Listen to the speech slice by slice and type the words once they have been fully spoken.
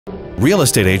Real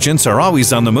estate agents are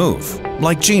always on the move,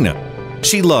 like Gina.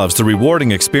 She loves the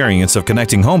rewarding experience of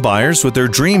connecting home buyers with their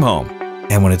dream home.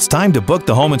 And when it's time to book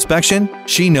the home inspection,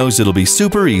 she knows it'll be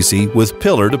super easy with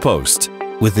Pillar to Post.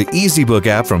 With the EZBook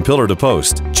app from Pillar to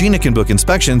Post, Gina can book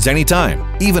inspections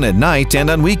anytime, even at night and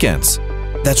on weekends.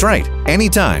 That's right,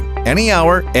 anytime, any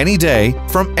hour, any day,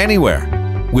 from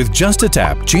anywhere. With just a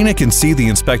tap, Gina can see the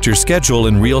inspector's schedule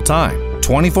in real time,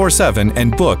 24/7,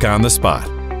 and book on the spot.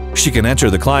 She can enter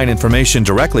the client information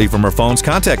directly from her phone's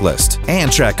contact list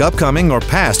and track upcoming or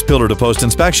past Pillar to Post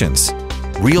inspections.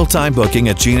 Real-time booking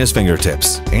at Gina's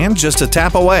fingertips and just a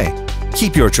tap away.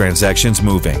 Keep your transactions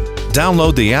moving.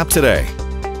 Download the app today.